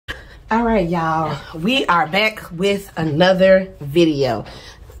All right, y'all, we are back with another video.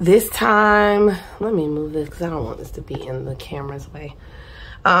 This time, let me move this because I don't want this to be in the camera's way.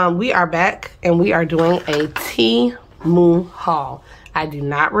 We are back and we are doing a Temu haul. I do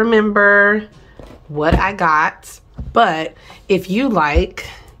not remember what I got, but if you like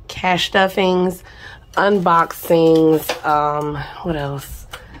cash stuffings, unboxings, what else?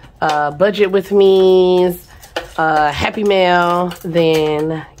 Budget with me's, Happy Mail,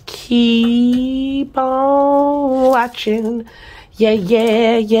 then keep on watching. Yeah,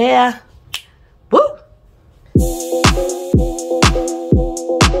 yeah, yeah. Woo! All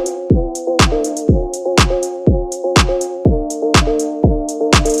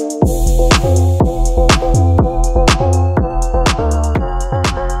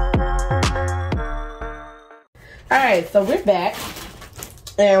right, so we're back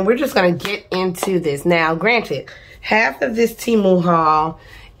and we're just gonna get into this. Now, granted, half of this Temu haul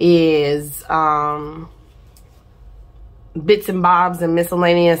is bits and bobs and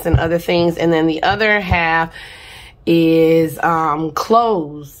miscellaneous and other things, and then the other half is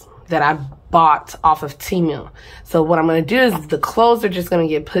clothes that I bought off of Temu. So what I'm gonna do is the clothes are just gonna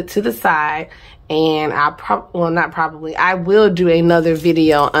get put to the side, and I will do another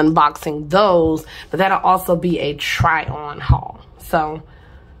video unboxing those, but that'll also be a try on haul. So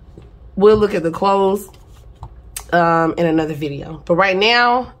we'll look at the clothes in another video, but right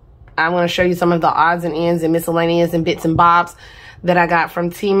now I'm going to show you some of the odds and ends and miscellaneous and bits and bobs that I got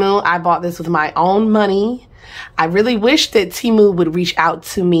from Temu. I bought this with my own money. I really wish that Temu would reach out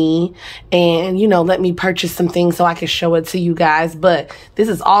to me and, you know, let me purchase some things so I can show it to you guys, but this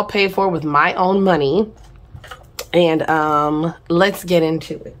is all paid for with my own money. And let's get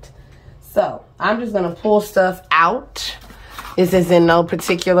into it. So I'm just going to pull stuff out. This is in no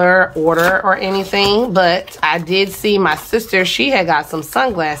particular order or anything, but I did see my sister, she had got some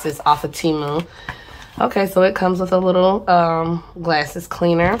sunglasses off of Temu. Okay, so it comes with a little glasses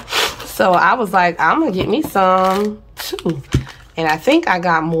cleaner. So I was like, I'm gonna get me some too. And I think I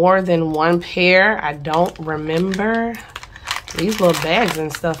got more than one pair. I don't remember. These little bags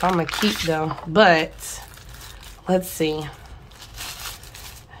and stuff I'm gonna keep though. But let's see.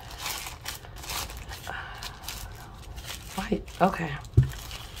 Okay,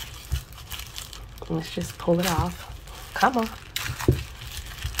 let's just pull it off. Come on,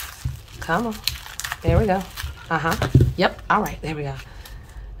 come on, there we go. Yep, all right, there we go.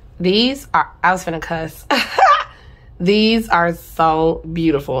 These are, I was finna cuss. These are so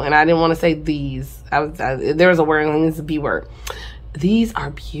beautiful, and I didn't want to say these. There was a word, and it's a B word. These are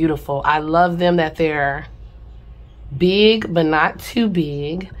beautiful. I love them that they're big but not too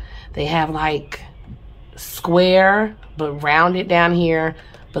big. They have like square but rounded down here,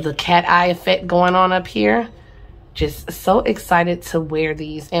 but the cat eye effect going on up here. Just so excited to wear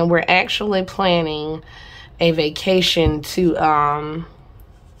these. And we're actually planning a vacation to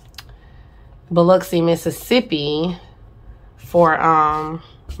Biloxi, Mississippi for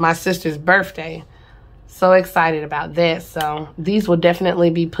my sister's birthday. So excited about that. So these will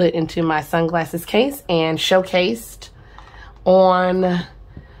definitely be put into my sunglasses case and showcased on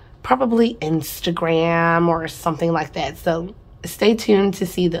probably Instagram or something like that. So stay tuned to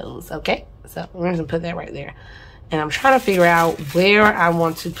see those, okay? So we're gonna put that right there. And I'm trying to figure out where I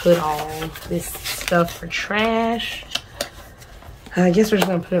want to put all this stuff for trash. I guess we're just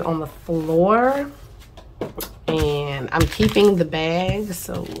gonna put it on the floor. And I'm keeping the bag,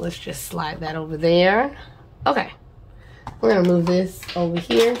 so let's just slide that over there. Okay, we're gonna move this over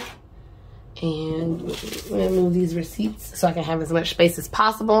here. And we're gonna move these receipts so I can have as much space as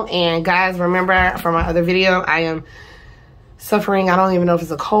possible. And guys, remember from my other video, I am suffering, I don't even know if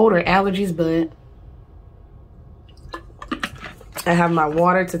it's a cold or allergies, but I have my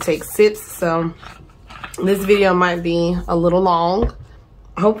water to take sips. So this video might be a little long.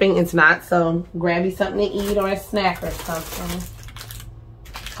 Hoping it's not. So grab you something to eat or a snack or something.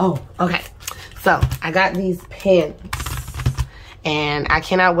 Oh, okay. So I got these pens. And I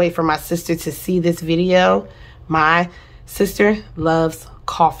cannot wait for my sister to see this video. My sister loves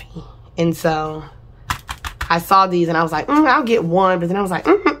coffee. And so I saw these and I was like, I'll get one. But then I was like,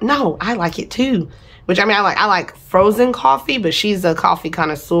 no, I like it too. Which, I mean, I like frozen coffee, but she's a coffee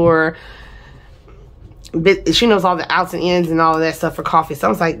connoisseur. But she knows all the outs and ins and all of that stuff for coffee. So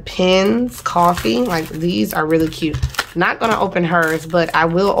I was like, pens, coffee, like these are really cute. Not gonna open hers, but I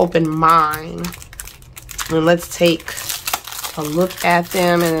will open mine. And let's take a look at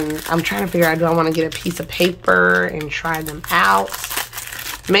them. And I'm trying to figure out, do I want to get a piece of paper and try them out?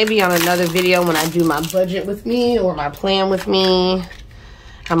 Maybe on another video when I do my budget with me or my plan with me,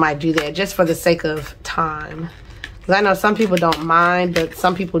 I might do that just for the sake of time. Because I know some people don't mind, but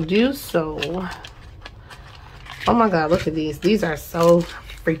some people do. So, oh my God, look at these. These are so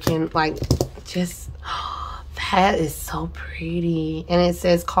freaking, like, just, that is so pretty. And it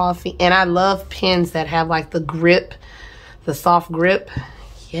says coffee. And I love pens that have, like, the grip, the soft grip.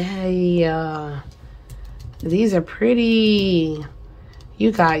 Yeah. These are pretty.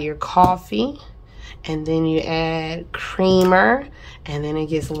 You got your coffee, and then you add creamer, and then it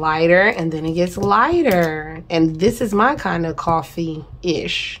gets lighter, and then it gets lighter. And this is my kind of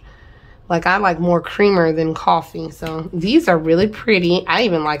coffee-ish. Like, I like more creamer than coffee. So these are really pretty. I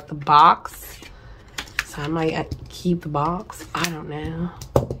even like the box. So I might keep the box. I don't know.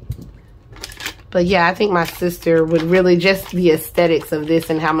 But yeah, I think my sister would really, just the aesthetics of this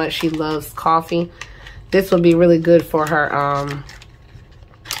and how much she loves coffee, this would be really good for her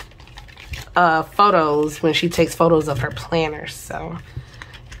photos when she takes photos of her planners. So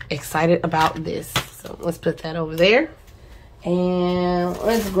excited about this. So let's put that over there. And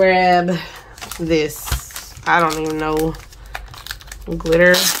let's grab this. I don't even know.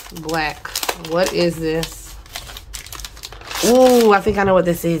 Glitter black. What is this? Ooh, I think I know what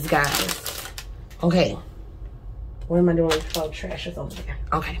this is, guys. Okay. What am I doing? Oh, trash is over there.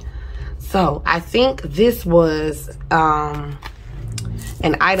 Okay. So I think this was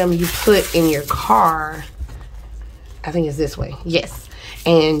an item you put in your car. I think it's this way. Yes.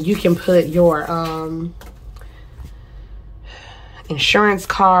 And you can put your insurance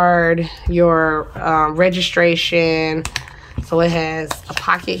card, your registration. So it has a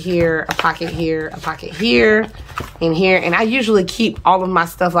pocket here, a pocket here, a pocket here, and here. And I usually keep all of my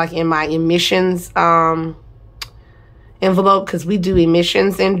stuff like in my emissions envelope, because we do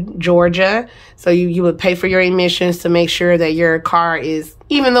emissions in Georgia. So you would pay for your emissions to make sure that your car is,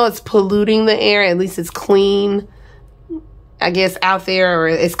 even though it's polluting the air, at least it's clean, I guess, out there, or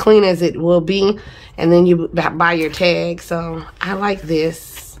as clean as it will be. And then you buy your tag. So I like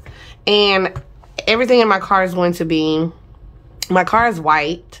this. And everything in my car is going to be, my car is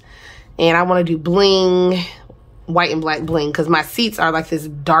white, and I want to do bling, white and black bling, because my seats are like this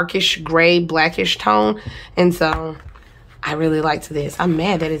darkish gray, blackish tone. And so I really liked this. I'm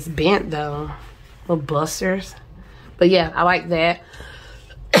mad that it's bent though. Little busters. But yeah, I like that.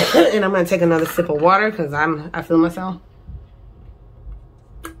 And I'm gonna take another sip of water because I feel myself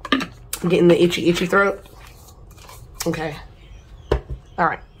getting the itchy throat. Okay. All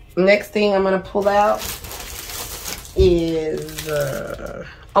right. Next thing I'm gonna pull out is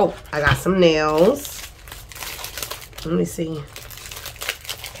oh, I got some nails. Let me see.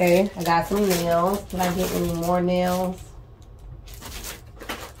 Okay, I got some nails. Did I get any more nails?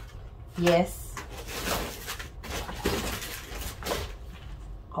 Yes.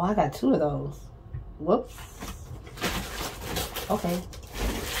 Oh, I got 2 of those. Whoops. Okay.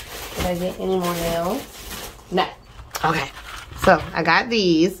 Did I get any more nails? No. Okay. So, I got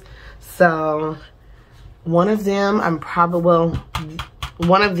these. So, one of them,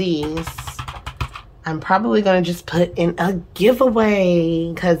 one of these, I'm probably going to just put in a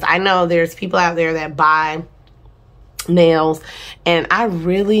giveaway, because I know there's people out there that buy nails, and I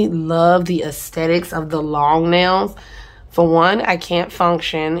really love the aesthetics of the long nails. For one, I can't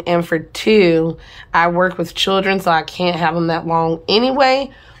function, and for 2, I work with children, so I can't have them that long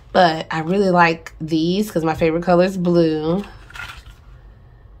anyway. But I really like these because my favorite color is blue,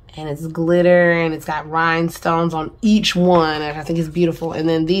 and it's glitter, and it's got rhinestones on each one, and I think it's beautiful. And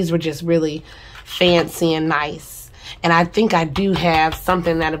then these were just really fancy and nice. And I think I do have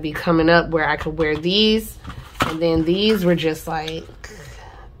something that'll be coming up where I could wear these. And then these were just like,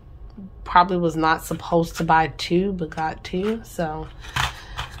 probably was not supposed to buy 2, but got 2. So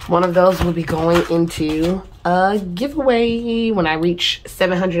one of those will be going into a giveaway when I reach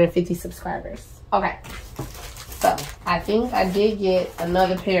 750 subscribers. Okay. So I think I did get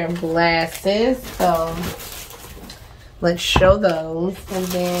another pair of glasses. So let's show those. And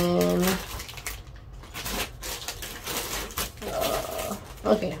then,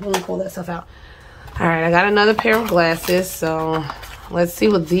 okay, let me pull that stuff out. All right, I got another pair of glasses, so let's see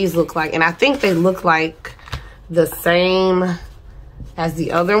what these look like. And I think they look like the same as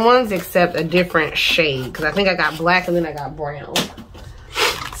the other ones, except a different shade, because I think I got black and then I got brown.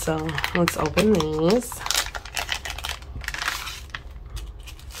 So let's open these.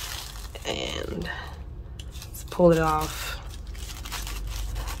 And let's pull it off.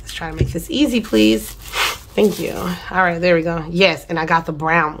 Let's try to make this easy, please. Thank you. All right, there we go. Yes, and I got the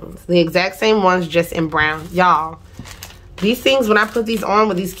brown ones. The exact same ones, just in brown. Y'all, these things, when I put these on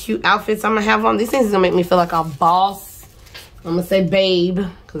with these cute outfits I'm going to have on, these things are going to make me feel like a boss. I'm going to say babe,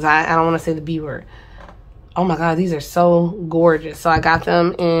 because I don't want to say the B word. Oh my God, these are so gorgeous. So I got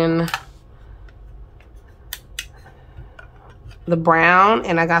them in the brown,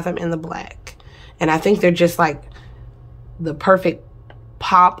 and I got them in the black. And I think they're just like the perfect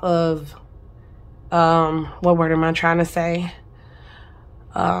pop of, what word am I trying to say?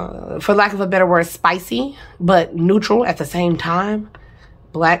 For lack of a better word, spicy, but neutral at the same time.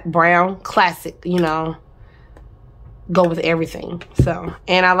 Black, brown, classic, you know, go with everything. So,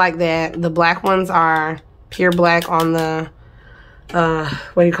 and I like that the black ones are pure black on the,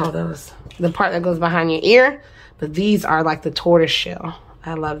 what do you call those? The part that goes behind your ear. But these are like the tortoise shell.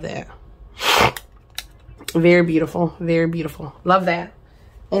 I love that. Very beautiful, very beautiful. Love that.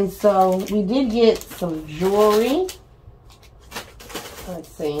 And so we did get some jewelry. Let's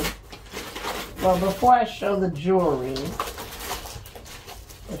see. Well, before I show the jewelry,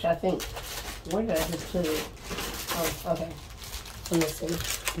 which I think, where did I just put it? Oh, okay. Let me see.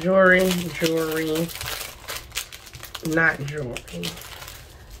 Jewelry, jewelry, not jewelry.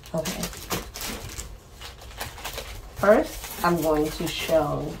 Okay. First, I'm going to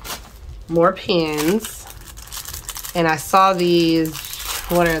show more pins. And I saw these,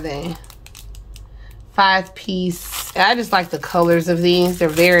 what are they? 5-piece. I just like the colors of these. They're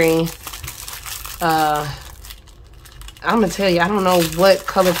very, I'm gonna tell you, I don't know what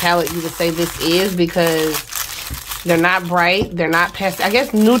color palette you would say this is because they're not bright. They're not pastel. I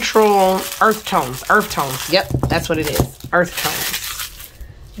guess neutral earth tones. Earth tones. Yep, that's what it is. Earth tones.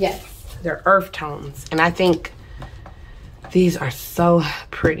 Yes, they're earth tones. And I think these are so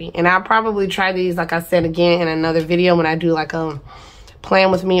pretty. And I'll probably try these, like I said, again in another video when I do like a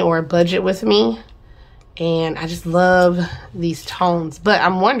plan with me or a budget with me. And I just love these tones. But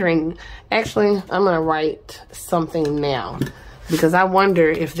I'm wondering, actually, I'm going to write something now. Because I wonder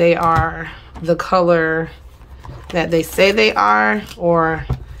if they are the color that they say they are. Or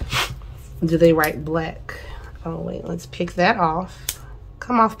do they write black? Oh, wait, let's pick that off.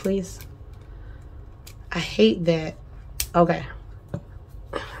 Come off, please. I hate that. Okay,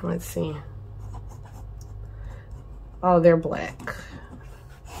 let's see. Oh, they're black.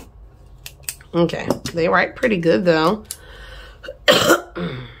 Okay, they write pretty good though.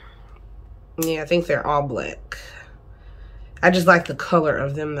 Yeah, I think they're all black. I just like the color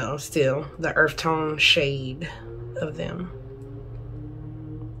of them though, still. The earth tone shade of them.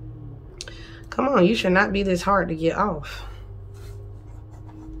 Come on, you should not be this hard to get off.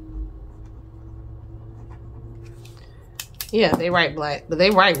 Yeah, they write black, but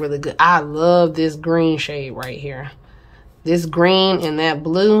they write really good. I love this green shade right here. This green and that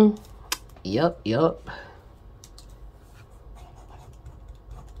blue. Yup, yup.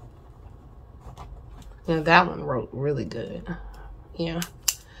 Yeah, that one wrote really good. Yeah.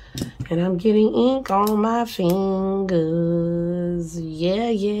 And I'm getting ink on my fingers. Yeah,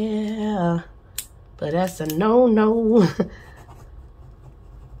 yeah. But that's a no-no.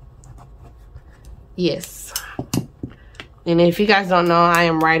 Yes. And if you guys don't know, I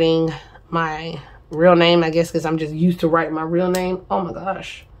am writing my real name, I guess, because I'm just used to writing my real name. Oh my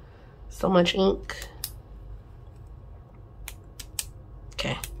gosh. So much ink.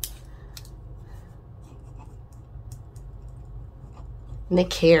 Okay.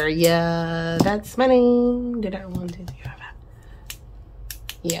 Nikerya. That's my name. Did I want to?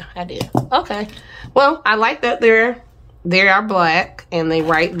 Yeah, I did. Okay. Well, I like that they are black and they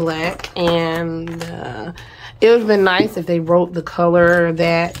write black, and it would have been nice if they wrote the color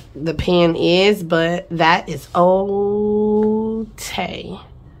that the pen is, but that is okay.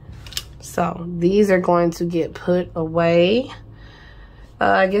 So these are going to get put away.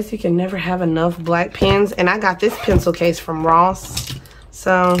 I guess you can never have enough black pens. And I got this pencil case from Ross.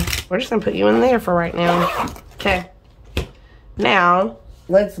 So we're just gonna put you in there for right now. Okay. Now,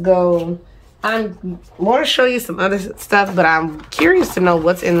 let's go. I want to show you some other stuff, but I'm curious to know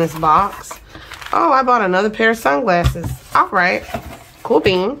what's in this box. Oh, I bought another pair of sunglasses. All right. Cool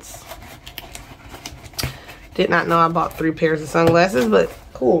beans. Did not know I bought 3 pairs of sunglasses, but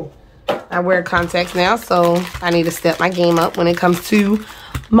cool. I wear contacts now, so I need to step my game up when it comes to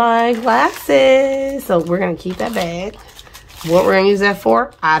my glasses. So we're going to keep that bag. What we're going to use that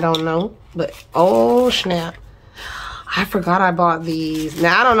for, I don't know. But, oh, snap. I forgot I bought these.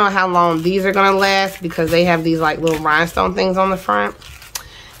 Now, I don't know how long these are going to last because they have these, like, little rhinestone things on the front.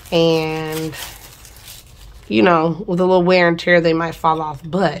 And, you know, with a little wear and tear, they might fall off.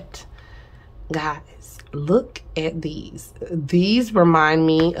 But, guys, look at these. These remind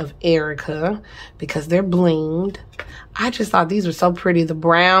me of Erica because they're blinged. I just thought these were so pretty. The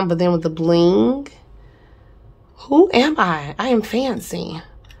brown, but then with the bling. Who am I? I am fancy.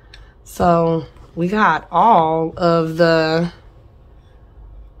 So, we got all of the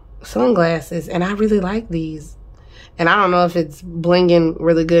sunglasses, and I really like these. And I don't know if it's blinging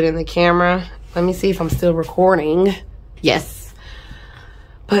really good in the camera. Let me see if I'm still recording. Yes.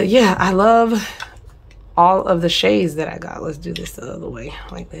 But yeah, I love all of the shades that I got. Let's do this the other way,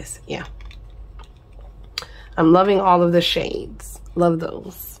 like this. Yeah. I'm loving all of the shades. Love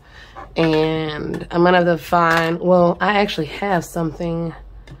those. And I'm gonna have to find, well, I actually have something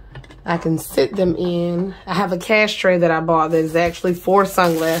I can sit them in. I have a cash tray that I bought that is actually for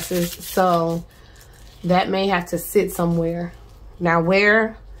sunglasses. So that may have to sit somewhere. Now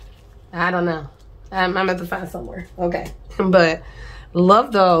where? I don't know. I'm gonna have to find somewhere. Okay. But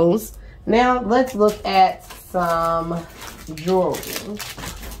love those. Now let's look at some jewelry.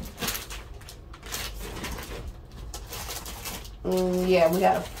 Yeah, we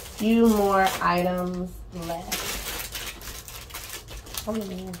got a few more items left.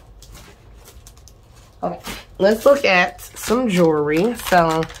 Okay, let's look at some jewelry.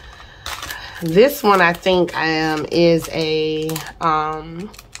 So this one I think is a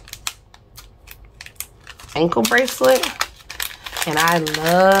ankle bracelet, and I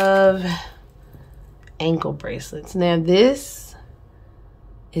love ankle bracelets. Now this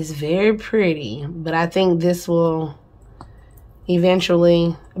is very pretty, but I think this will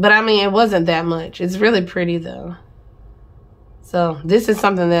eventually, but I mean, it wasn't that much. It's really pretty though. So this is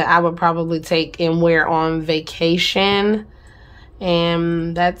something that I would probably take and wear on vacation,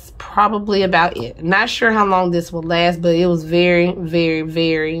 and that's probably about it. Not sure how long this will last, but it was very, very,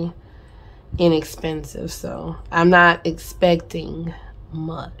 very inexpensive, so I'm not expecting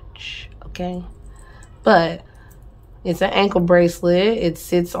much. Okay, but it's an ankle bracelet. It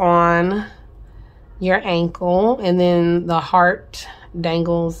sits on your ankle, and then the heart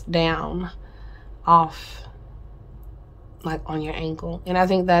dangles down off like on your ankle, and I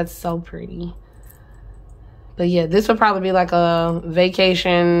think that's so pretty. But yeah, this would probably be like a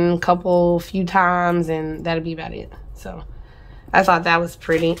vacation few times, and that'd be about it. So I thought that was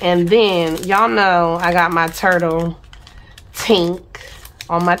pretty. And then y'all know I got my turtle Tink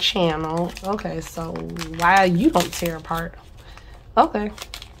on my channel. Okay, so why you don't tear apart? Okay,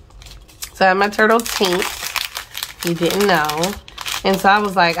 so I have my turtle Tink. You didn't know. And so I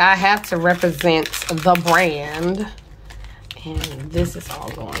was like, I have to represent the brand. And this is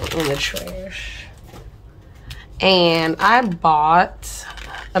all going in the trash. And I bought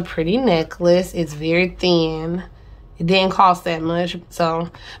a pretty necklace. It's very thin. It didn't cost that much.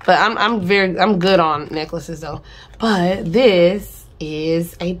 So, but I'm good on necklaces though. But this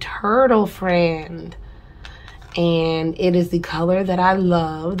is a turtle friend. And it is the color that I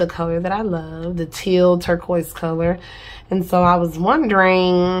love, the teal turquoise color. And so I was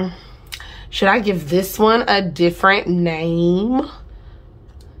wondering, should I give this one a different name?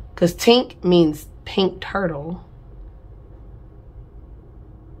 Because Tink means pink turtle.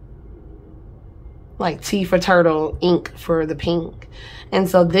 Like T for turtle, ink for the pink. And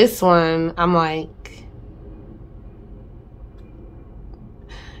so this one, I'm like,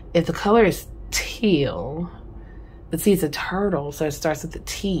 if the color is teal, but see, it's a turtle, so it starts with a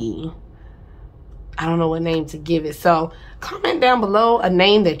T. I don't know what name to give it. So comment down below a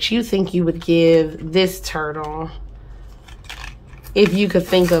name that you think you would give this turtle, if you could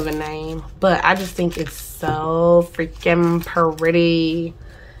think of a name. But I just think it's so freaking pretty,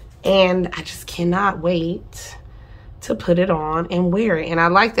 and I just cannot wait to put it on and wear it. And I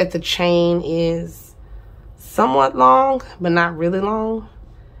like that the chain is somewhat long, but not really long,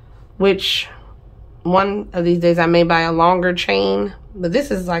 which one of these days I may buy a longer chain, but this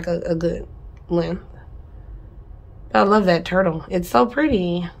is like a good length. But I love that turtle. It's so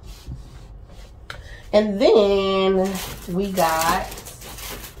pretty. And then we got,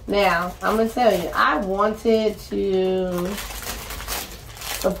 now I'm gonna tell you, I wanted to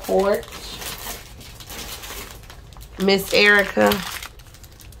support Miss Erica.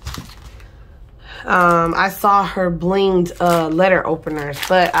 I saw her blinged letter openers,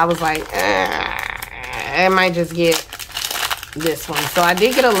 but I was like, I might just get this one. So I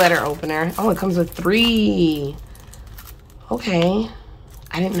did get a letter opener. Oh, it comes with 3. Okay,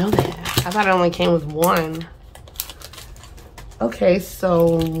 I didn't know that. I thought it only came with 1. Okay,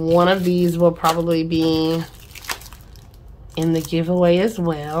 so one of these will probably be in the giveaway as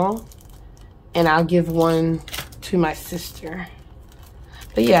well, and I'll give one to my sister.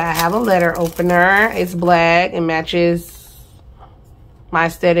 But yeah, I have a letter opener. It's black. It matches my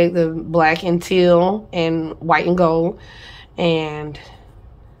aesthetic, the black and teal and white and gold, and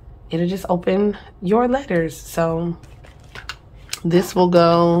it'll just open your letters. So this will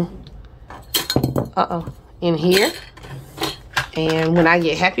go in here, and when I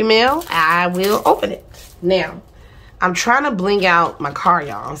get Happy Mail, I will open it. Now I'm trying to bling out my car,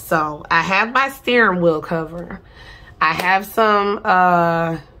 y'all. So I have my steering wheel cover. I have some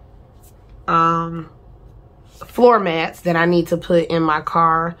floor mats that I need to put in my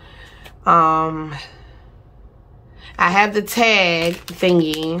car. I have the tag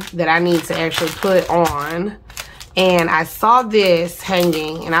thingy that I need to actually put on. And I saw this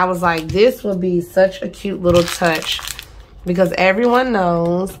hanging and I was like, this would be such a cute little touch, because everyone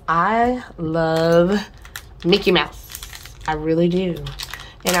knows I love Mickey Mouse. I really do.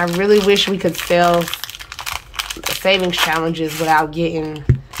 And I really wish we could sell savings challenges without getting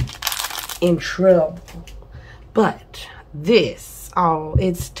in trouble. But this, oh,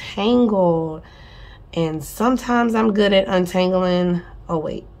 it's tangled. And sometimes I'm good at untangling. Oh,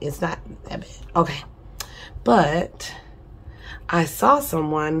 wait, it's not that bad. Okay. But I saw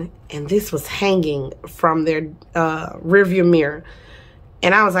someone and this was hanging from their rearview mirror.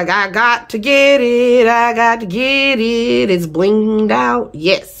 And I was like, I got to get it. I got to get it. It's blinged out.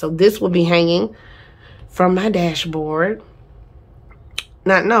 Yes. So this will be hanging from my dashboard.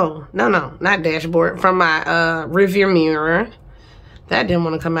 Not dashboard. From my rearview mirror. That didn't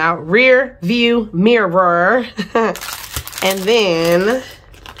want to come out. Rear view mirror. And then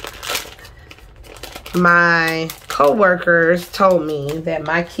my co-workers told me that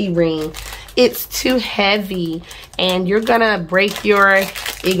my key ring, it's too heavy and you're gonna break your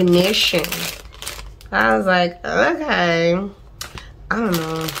ignition. I was like, okay, I don't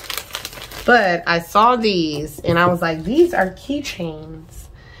know. But I saw these and I was like, these are keychains.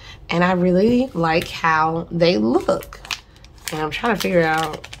 And I really like how they look. And I'm trying to figure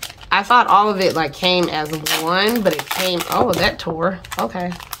out, I thought all of it like came as one, but it came, oh, that tore.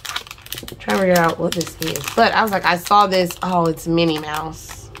 Okay. I'm trying to figure out what this is. But I was like, I saw this, oh, it's Minnie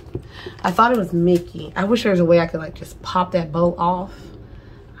Mouse. I thought it was Mickey. I wish there was a way I could like just pop that bow off.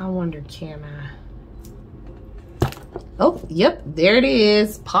 I wonder, can I? Oh, yep, there it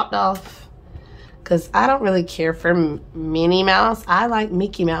is, popped off. Because I don't really care for Minnie Mouse. I like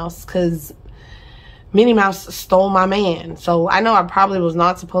Mickey Mouse because Minnie Mouse stole my man. So I know I probably was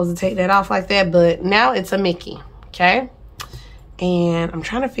not supposed to take that off like that, but now it's a Mickey, okay? And I'm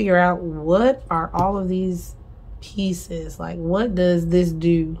trying to figure out, what are all of these pieces? Like, what does this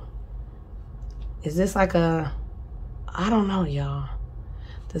do? Is this like a, I don't know, y'all.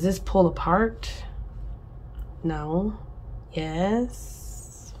 Does this pull apart? No.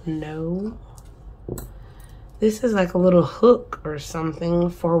 Yes. No. This is like a little hook or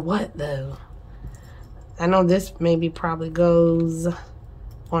something. For what though? I know this maybe probably goes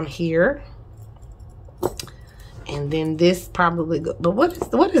on here. And then this probably go, but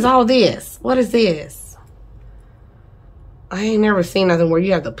what is all this? What is this? I ain't never seen nothing where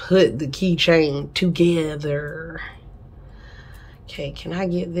you have to put the keychain together. Okay, can I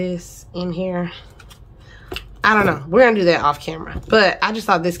get this in here? I don't know. We're gonna do that off camera. But I just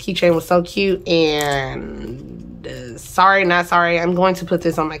thought this keychain was so cute, and sorry, not sorry. I'm going to put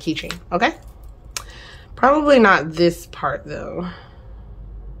this on my keychain, okay? Probably not this part though.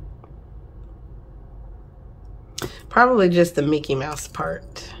 Probably just the Mickey Mouse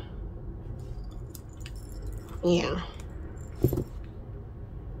part. Yeah.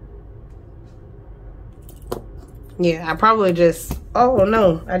 Yeah, I probably just, oh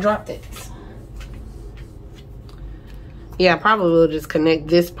no, I dropped it. Yeah, I probably will just connect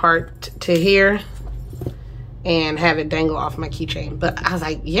this part to here and have it dangle off my keychain. But I was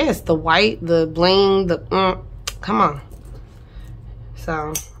like, yes, the white, the bling, the, come on.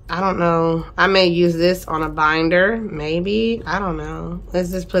 So, I don't know. I may use this on a binder, maybe. I don't know.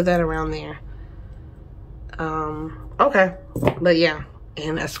 Let's just put that around there. Okay. But yeah,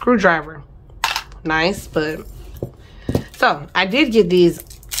 and a screwdriver. Nice, but so I did get these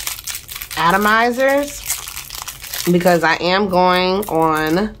atomizers because I am going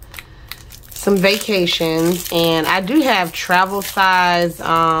on some vacations, and I do have travel size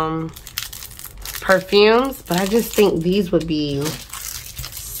perfumes, but I just think these would be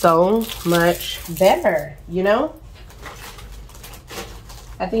so much better, you know?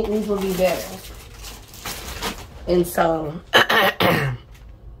 I think these will be better. And so I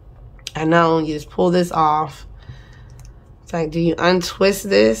know you just pull this off. It's like, do you untwist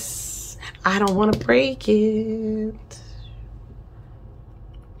this? I don't want to break it.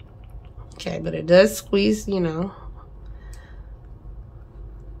 Okay, but it does squeeze, you know.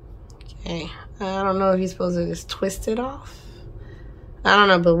 Okay, I don't know if you're supposed to just twist it off. I don't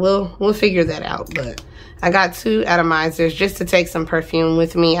know, but we'll figure that out. But I got 2 atomizers just to take some perfume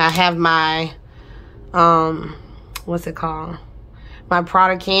with me. I have my what's it called? My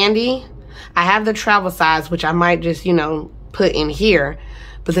Prada candy. I have the travel size, which I might just, you know, put in here.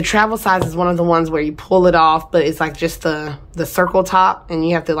 But the travel size is one of the ones where you pull it off, but it's like just the circle top, and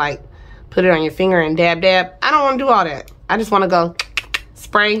you have to like put it on your finger and dab dab. I don't want to do all that. I just want to go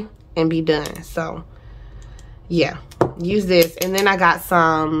spray and be done. So yeah, use this. And then I got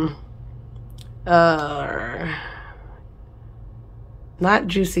some not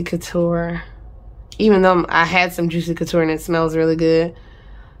Juicy Couture, even though I had some Juicy Couture and it smells really good.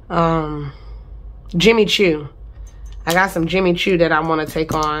 Jimmy Choo. I got some Jimmy Choo that I want to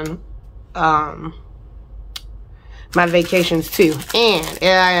take on my vacations too. And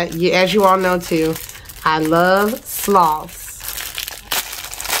as you all know too, I love sloths.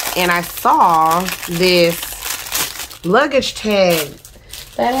 And I saw this luggage tag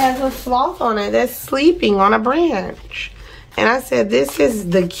that has a sloth on it that's sleeping on a branch. And I said, this is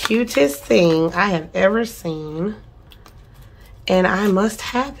the cutest thing I have ever seen. And I must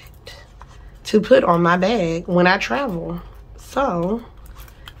have it to put on my bag when I travel. So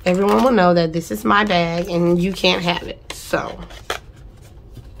everyone will know that this is my bag and you can't have it. So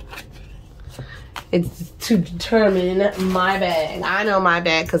it's to determine my bag. I know my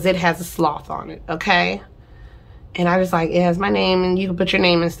bag because it has a sloth on it, okay? And I just like, it has my name and you can put your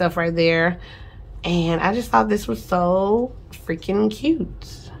name and stuff right there. And I just thought this was so freaking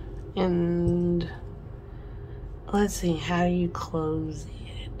cute. And let's see, how do you close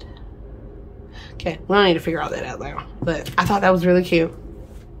it? Okay, we don't need to figure all that out now. But I thought that was really cute.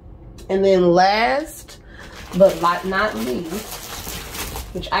 And then last, but not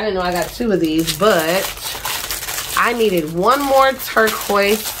least, which I didn't know I got 2 of these, but I needed one more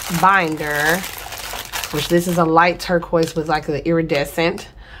turquoise binder, which this is a light turquoise with like the iridescent.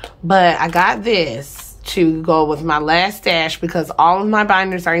 But I got this to go with my last stash because all of my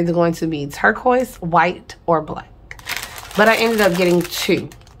binders are either going to be turquoise, white, or black. But I ended up getting 2.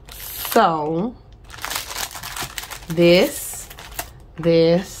 So this,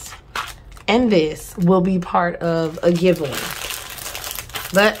 and this will be part of a giveaway.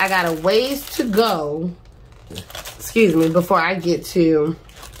 But I got a ways to go, excuse me, before I get to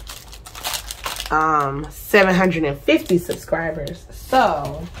 750 subscribers.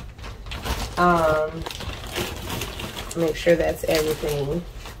 So make sure that's everything.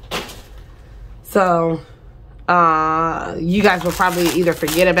 So you guys will probably either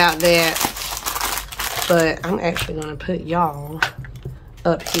forget about that, but I'm actually gonna put y'all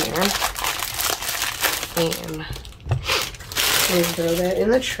up here and throw that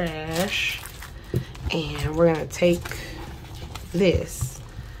in the trash. And we're gonna take this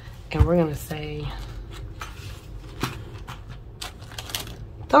and we're gonna say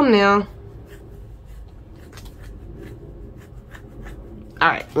thumbnail. All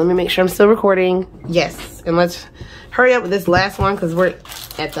right, let me make sure I'm still recording. Yes, and let's hurry up with this last one because we're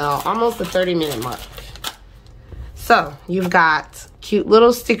at almost the 30-minute mark. So you've got cute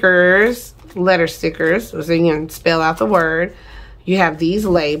little stickers, letter stickers, so you can spell out the word. You have these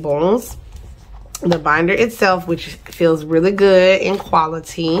labels, the binder itself, which feels really good in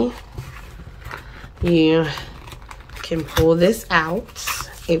quality. You can pull this out.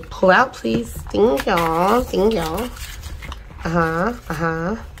 Okay, pull out, please. Thank y'all. Thank y'all. All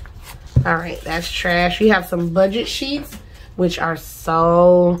right, that's trash. You have some budget sheets, which are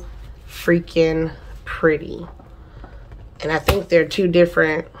so freaking pretty. And I think they're 2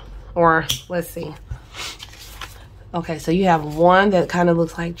 different, or let's see. Okay, so you have one that kind of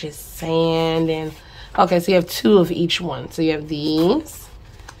looks like just sand, and okay, so you have 2 of each one. So you have these.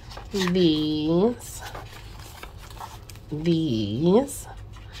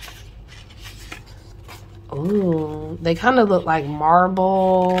 Ooh, they kind of look like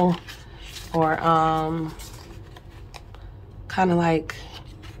marble, or kind of like,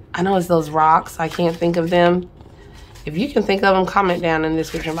 I know it's those rocks. I can't think of them. If you can think of them, comment down in the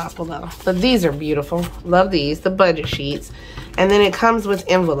description box below. But these are beautiful. Love these, the budget sheets. And then it comes with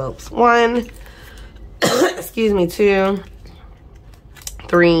envelopes. 1, excuse me, 2,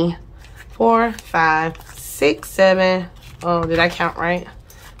 3, 4, 5, 6, 7. Oh, did I count right?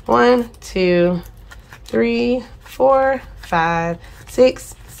 1, 2, 3, 4, 5,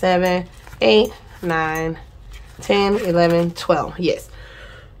 6, 7, 8, 9, 10, 11, 12. Yes.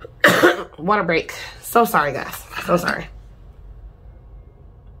 Water break. So sorry, guys. So sorry.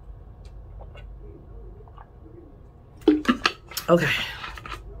 Okay.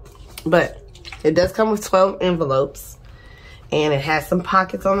 But it does come with 12 envelopes. And it has some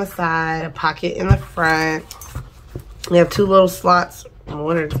pockets on the side, a pocket in the front. You have 2 little slots.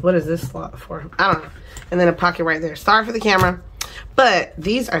 What is this slot for? I don't know. And then a pocket right there. Sorry for the camera. But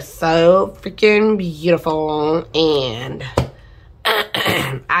these are so freaking beautiful. And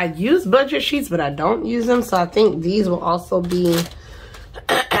I use budget sheets, but I don't use them. So I think these will also be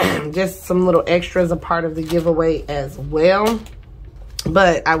just some little extras, a part of the giveaway as well.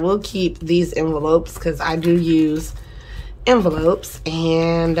 But I will keep these envelopes because I do use envelopes,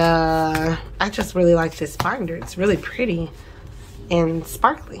 and I just really like this binder. It's really pretty and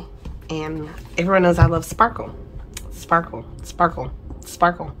sparkly, and everyone knows I love sparkle. Sparkle, sparkle,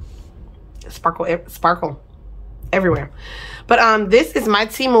 sparkle, sparkle, sparkle everywhere. But this is my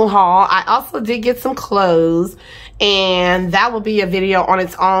Temu haul. I also did get some clothes, and that will be a video on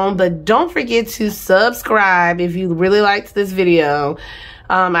its own. But don't forget to subscribe if you really liked this video.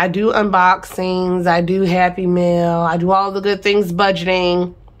 I do unboxings, I do Happy Mail, I do all the good things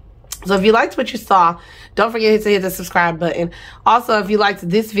budgeting. So if you liked what you saw, don't forget to hit the subscribe button. Also, if you liked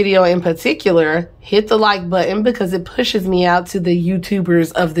this video in particular, hit the like button because it pushes me out to the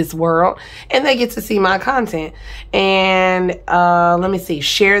YouTubers of this world and they get to see my content. And let me see,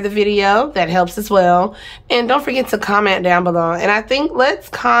 share the video. That helps as well. And don't forget to comment down below. And I think let's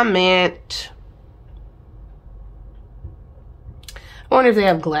comment. I wonder if they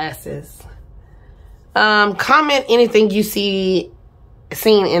have glasses. Comment anything you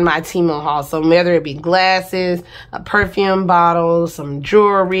seen in my Temu haul. So whether it be glasses, a perfume bottle, some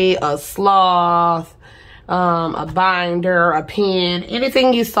jewelry, a sloth, a binder, a pen,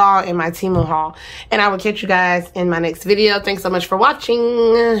 anything you saw in my Temu haul. And I will catch you guys in my next video. Thanks so much for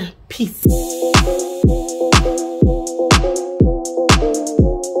watching. Peace.